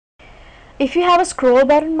If you have a scroll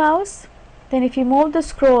button mouse, then if you move the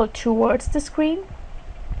scroll towards the screen,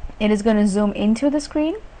 it is going to zoom into the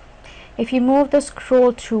screen. If you move the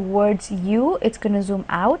scroll towards you, it's going to zoom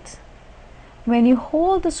out. When you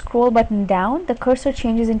hold the scroll button down, the cursor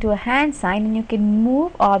changes into a hand sign and you can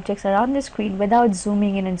move objects around the screen without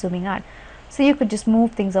zooming in and zooming out. So you could just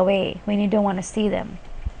move things away when you don't want to see them,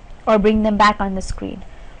 or bring them back on the screen.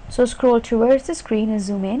 So scroll towards the screen is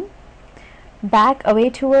zoom in, back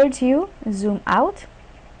away towards you, zoom out.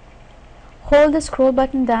 Hold the scroll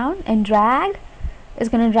button down and drag is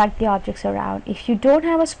going to drag the objects around. If you don't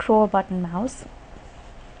have a scroll button mouse,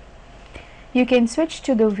 you can switch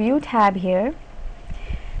to the view tab here,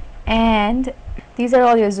 and these are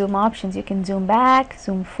all your zoom options. You can zoom back,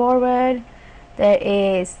 zoom forward. There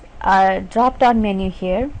is a drop down menu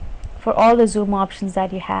here for all the zoom options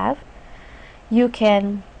that you have. You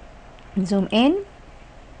can zoom in,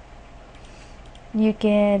 you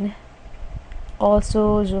can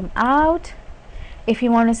also zoom out. If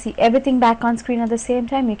you want to see everything back on screen at the same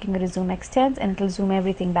time, you can go to zoom extends and it will zoom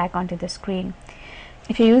everything back onto the screen.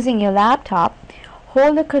 If you're using your laptop,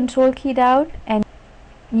 hold the control key down and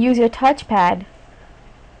use your touchpad.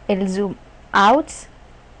 It will zoom out.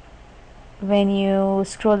 When you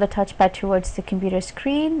scroll the touchpad towards the computer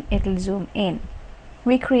screen, it will zoom in.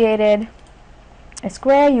 We created a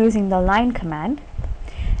square using the line command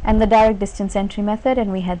and the direct distance entry method,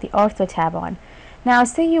 and we had the ortho tab on. Now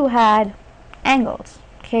say you had angles,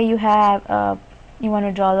 okay, you want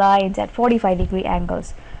to draw lines at 45-degree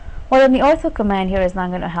angles. Well, then the ortho command here is not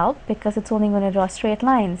going to help because it's only going to draw straight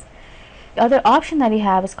lines. The other option that you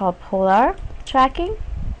have is called polar tracking.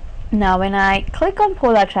 Now when I click on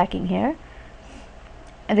polar tracking here,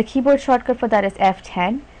 and the keyboard shortcut for that is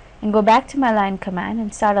F10, and go back to my line command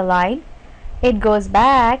and start a line, it goes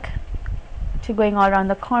back to going all around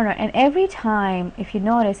the corner. And every time, if you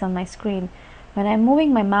notice on my screen, when I'm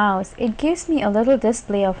moving my mouse, it gives me a little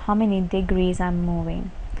display of how many degrees I'm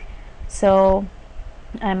moving. So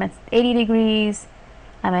I'm at 80 degrees,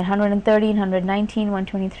 I'm at 130, 119,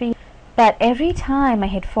 123. But every time I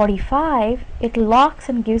hit 45, it locks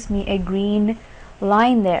and gives me a green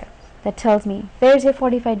line there that tells me there's your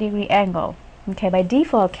 45-degree angle. Okay, by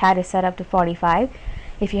default CAD is set up to 45.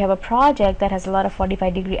 If you have a project that has a lot of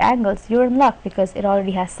 45-degree angles, you're in luck because it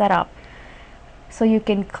already has set up. So you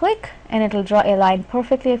can click and it will draw a line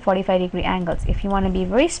perfectly at 45-degree angles. If you want to be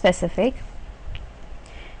very specific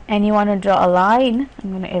and you want to draw a line,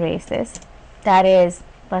 I'm going to erase this, that is,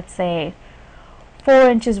 let's say 4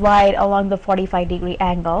 inches wide along the 45-degree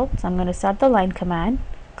angle. So I'm going to start the line command,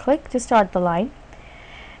 click to start the line,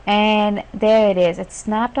 and there it is. It's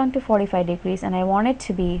snapped onto 45 degrees and I want it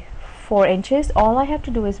to be 4 inches. All I have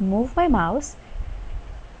to do is move my mouse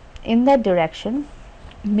in that direction,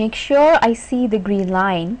 make sure I see the green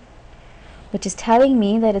line which is telling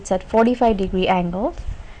me that it's at 45-degree angle,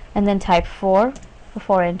 and then type 4 for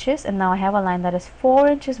 4 inches, and now I have a line that is 4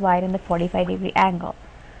 inches wide in the 45-degree angle.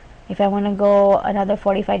 If I want to go another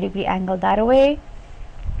 45-degree angle that way,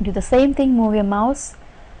 do the same thing, move your mouse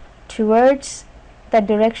towards that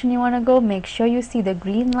direction you want to go. Make sure you see the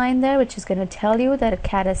green line there, which is going to tell you that a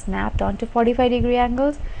CAD is snapped onto 45-degree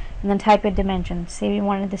angles, and then type your dimensions. Say we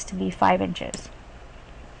wanted this to be 5 inches.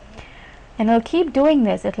 And it'll keep doing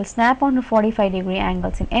this. It'll snap onto 45-degree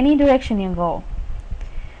angles in any direction you go.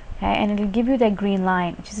 Okay, and it'll give you that green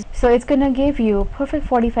line, so it's going to give you perfect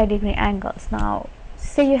 45-degree angles. Now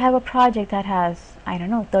say you have a project that has, I don't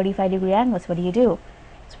know, 35-degree angles. What do?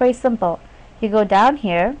 It's very simple. You go down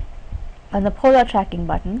here on the polar tracking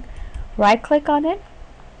button, right click on it,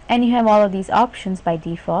 and you have all of these options by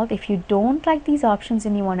default. If you don't like these options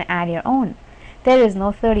and you want to add your own, there is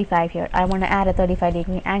no 35 here. I want to add a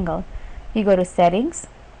 35-degree angle. You go to settings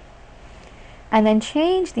and then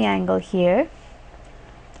change the angle here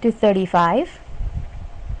to 35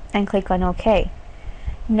 and click on OK.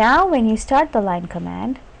 Now when you start the line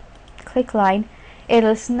command, click line,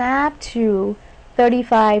 it'll snap to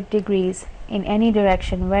 35 degrees in any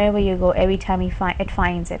direction wherever you go every time it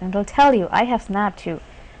finds it, and it'll tell you I have snapped to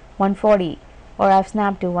 140 or I've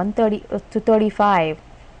snapped to 130 to 35,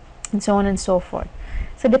 and so on and so forth.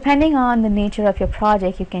 So depending on the nature of your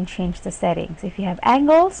project, you can change the settings. If you have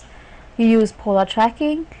angles, you use polar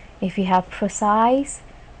tracking. If you have precise,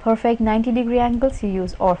 perfect 90-degree angles, you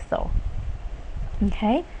use ortho.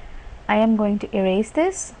 Okay, I am going to erase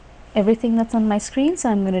this, everything that's on my screen, so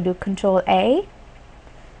I'm going to do Control A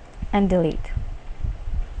and delete.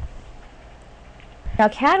 Now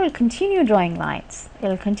CAD will continue drawing lines. It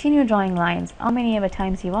will continue drawing lines how many ever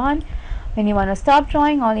times you want. When you want to stop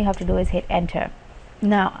drawing, all you have to do is hit enter.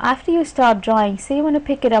 Now after you stop drawing, say you want to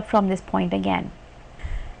pick it up from this point again.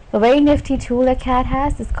 A very nifty tool that CAD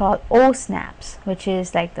has is called O snaps, which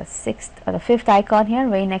is like the fifth icon here,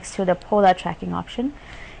 right next to the polar tracking option.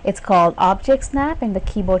 It's called object snap and the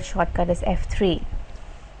keyboard shortcut is F3.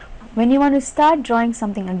 When you want to start drawing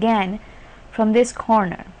something again from this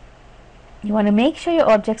corner, you want to make sure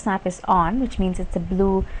your object snap is on, which means it's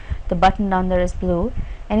blue, the button down there is blue,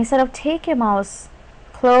 and you sort of take your mouse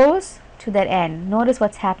close to that end. Notice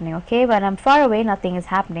what's happening, okay? When I'm far away, nothing is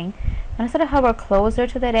happening. When I sort of hover closer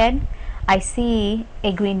to that end, I see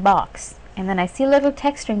a green box, and then I see a little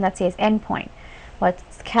text string that says endpoint. What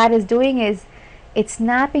CAD is doing is it's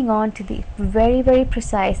snapping on to the very, very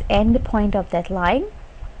precise end point of that line,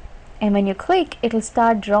 and when you click, it will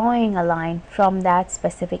start drawing a line from that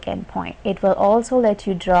specific endpoint. It will also let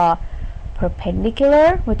you draw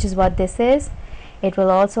perpendicular, which is what this is. It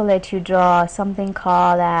will also let you draw something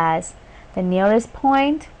called as the nearest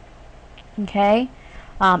point, okay?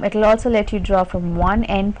 It will also let you draw from one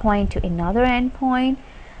endpoint to another endpoint.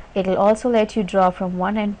 It will also let you draw from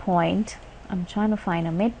one endpoint. I'm trying to find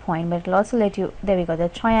a midpoint, but it will also let you, there we go, the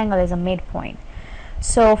triangle is a midpoint.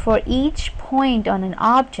 So for each point on an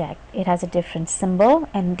object, it has a different symbol,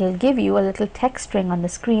 and it will give you a little text string on the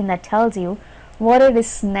screen that tells you what it is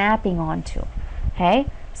snapping onto. Okay,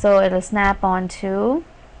 so it will snap onto,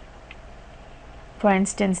 for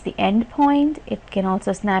instance, the end point. It can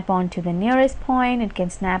also snap onto the nearest point. It can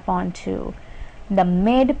snap onto the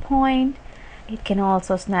midpoint. It can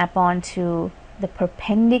also snap onto the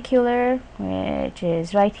perpendicular, which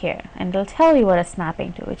is right here, and it'll tell you what it's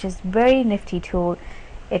snapping to, which is very nifty tool.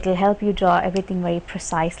 It'll help you draw everything very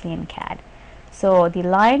precisely in CAD. So the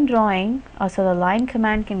line drawing, also the line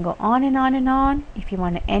command, can go on and on and on. If you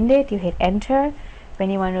want to end it, you hit enter. When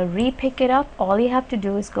you want to re-pick it up, all you have to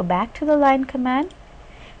do is go back to the line command,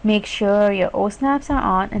 make sure your O snaps are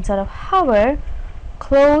on, and sort of hover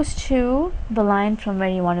close to the line from where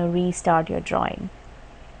you want to restart your drawing.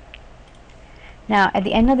 Now at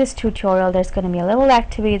the end of this tutorial, there's going to be a little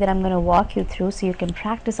activity that I'm going to walk you through so you can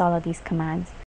practice all of these commands.